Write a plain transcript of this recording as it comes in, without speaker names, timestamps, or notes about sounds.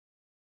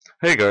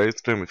Hey guys,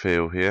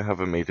 DontBeFail here.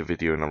 Haven't made a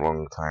video in a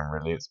long time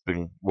really. It's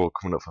been, well,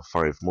 coming up for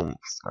 5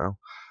 months now.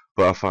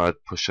 But I thought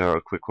I'd push out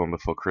a quick one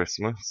before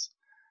Christmas.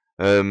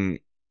 Um,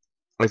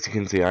 as you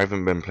can see, I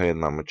haven't been playing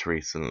that much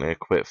recently. I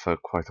quit for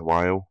quite a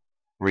while.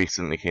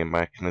 Recently came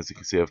back, and as you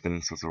can see, I've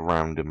been sort of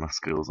rounding my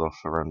skills off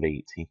around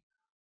 80.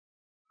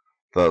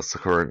 That's the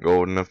current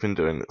goal, and I've been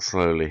doing it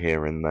slowly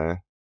here and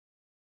there.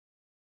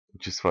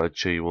 Just thought I'd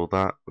show you all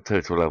that. The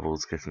total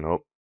level's getting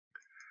up.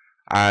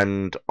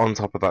 And on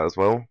top of that as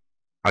well,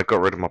 I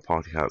got rid of my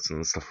party hats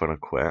and stuff when I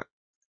quit.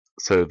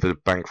 So the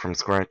bank from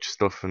scratch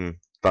stuff and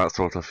that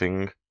sort of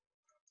thing.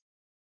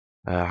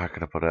 How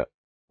can I put it?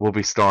 We'll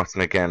be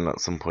starting again at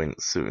some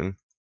point soon.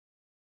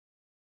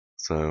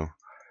 So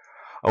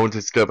I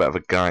wanted to do a bit of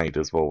a guide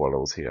as well while I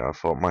was here. I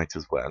thought might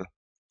as well.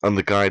 And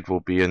the guide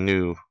will be a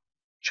new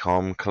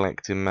charm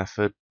collecting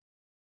method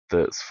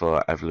that's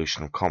for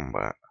evolution of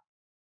combat.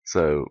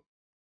 So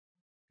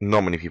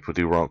not many people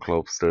do rock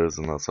lobsters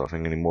and that sort of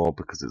thing anymore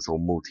because it's all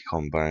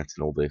multi-combat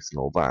and all this and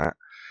all that.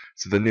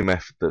 So the new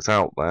method that's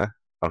out there,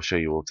 I'll show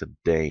you all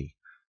today.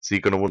 So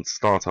you're going to want to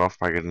start off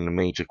by getting the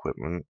mage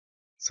equipment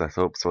set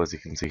up. So as you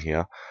can see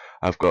here,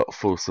 I've got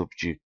full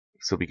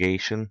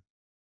subjugation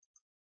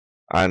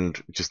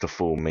and just a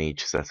full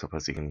mage setup,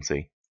 as you can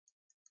see.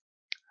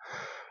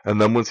 And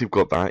then once you've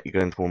got that, you're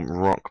going to want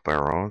rock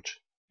barrage,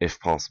 if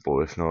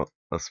possible. If not,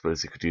 I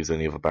suppose you could use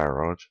any other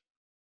barrage.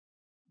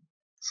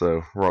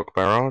 So rock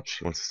barrage,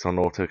 you want it on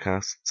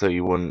autocast. So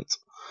you want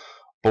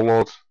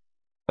blood,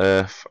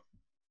 earth,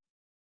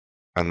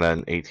 and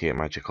then 88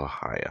 magic or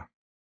higher.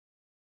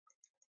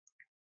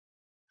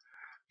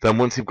 Then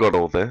once you've got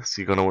all this,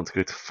 you're going to want to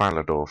go to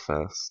Falador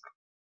first.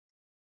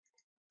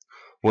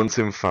 Once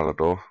in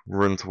Falador,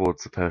 run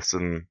towards the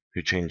person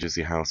who changes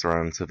your house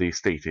around to the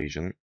estate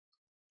agent.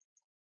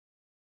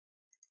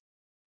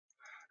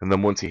 And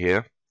then once you're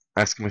here,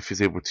 ask him if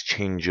he's able to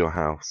change your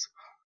house.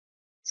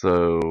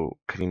 So,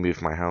 can you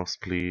move my house,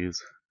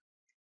 please?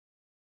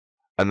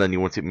 And then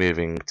you want it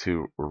moving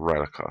to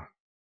Relica.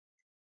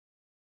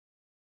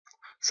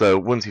 So,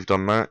 once you've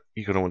done that,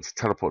 you're going to want to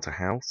teleport to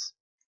house.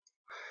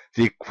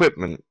 The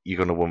equipment you're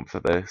going to want for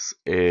this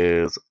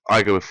is,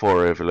 I go with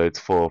 4 overloads,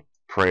 4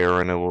 prayer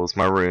renewals,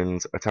 my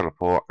runes, a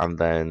teleport, and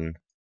then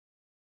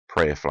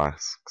prayer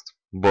flasks.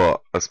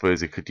 But I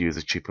suppose you could use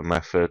a cheaper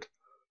method.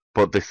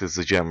 But this is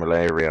the general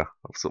area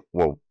of,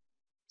 well,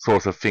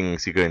 sort of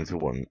things you're going to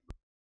want.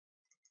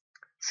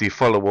 So you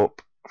follow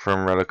up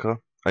from Relica,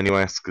 and you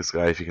ask this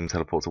guy if you can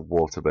teleport to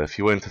Waterbirth.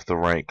 You won't have the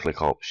right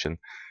click option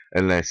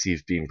unless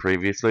you've been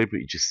previously, but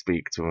you just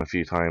speak to him a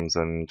few times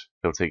and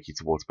he'll take you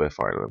to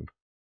Waterbirth Island.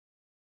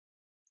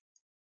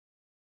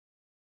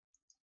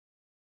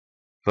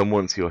 Then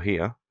once you're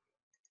here,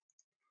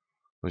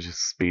 we'll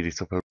just speed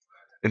it up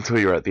until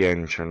you're at the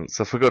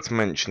entrance. I forgot to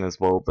mention as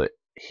well that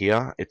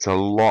here, it's a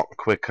lot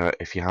quicker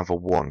if you have a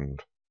wand.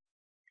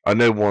 I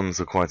know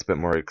wands are quite a bit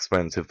more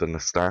expensive than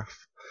the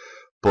staff,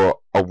 but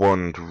a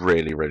wand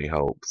really, really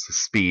helps. The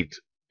speed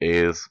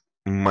is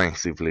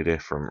massively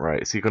different,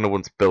 right? So you're going to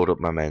want to build up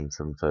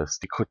momentum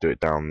first. You could do it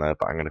down there,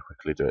 but I'm going to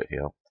quickly do it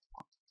here.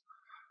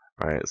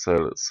 Right, so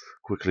let's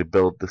quickly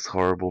build this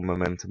horrible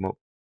momentum up.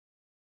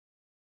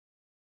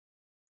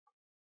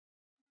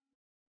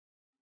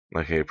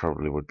 Okay, it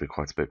probably would be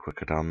quite a bit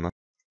quicker down there.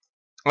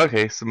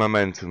 Okay, so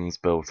momentum's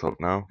built up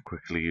now.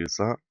 Quickly use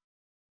that.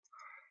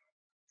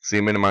 So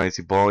you minimize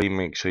your bar, you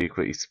make sure you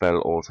quit your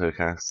spell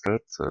autocasted.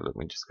 So let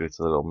me just go to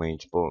the little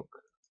mage book.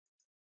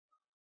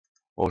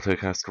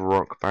 Autocast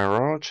rock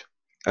barrage.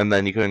 And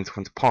then you're going to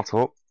want to pot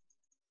up.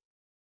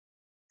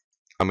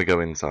 And we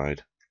go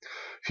inside.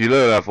 If you're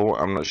low level,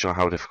 I'm not sure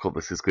how difficult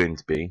this is going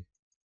to be.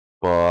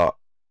 But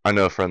I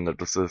know a friend that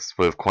does this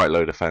with quite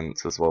low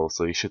defense as well,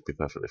 so you should be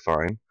perfectly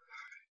fine.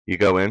 You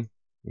go in,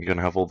 you're going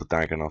to have all the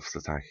Dagonoths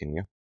attacking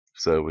you.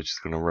 So we're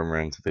just going to run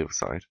around to the other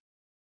side.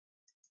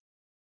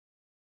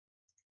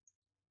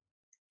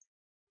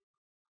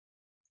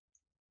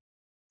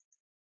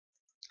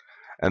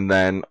 And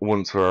then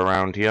once we're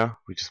around here,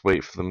 we just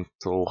wait for them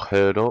to all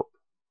herd up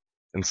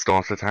and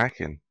start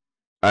attacking.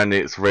 And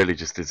it's really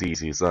just as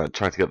easy as that.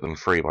 Try to get them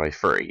 3 by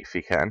 3 if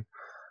you can.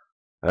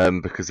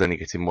 Because then you're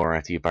getting more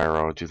out of your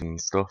barrages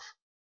and stuff.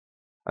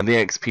 And the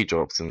XP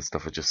drops and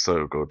stuff are just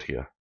so good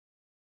here.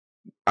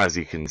 As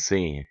you can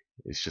see,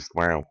 it's just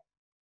wow.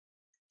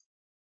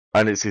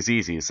 And it's as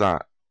easy as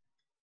that.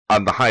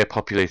 And the higher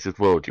populated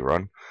world you're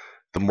on,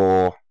 the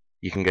more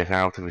you can get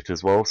out of it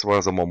as well. So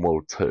as I'm on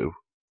World 2,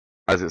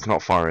 as it's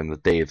not far in the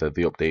day that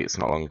the update's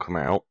not long come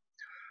out,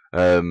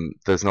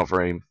 there's not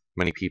very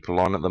many people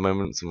on at the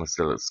moment. Some are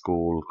still at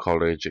school,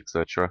 college,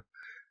 etc.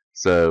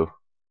 So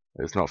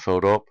it's not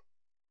filled up.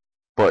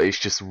 But it's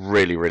just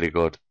really, really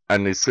good.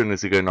 And as soon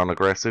as you go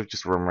non-aggressive,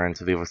 just run around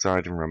to the other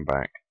side and run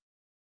back.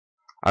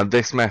 And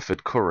this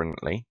method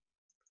currently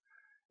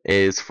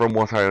is, from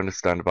what I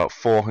understand, about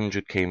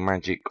 400k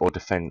magic or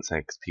defense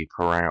XP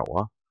per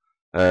hour.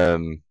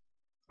 And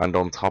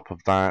on top of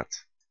that,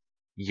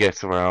 you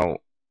get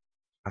about,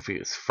 I think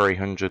it's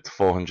 300 to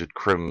 400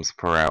 crims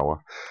per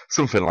hour.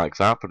 Something like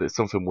that, but it's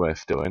something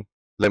worth doing.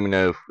 let me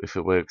know if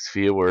it works for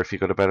you or if you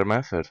got a better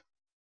method.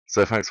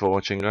 So thanks for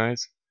watching,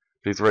 guys.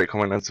 Please rate,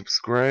 comment and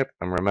subscribe,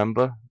 and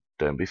remember,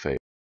 don't be fake.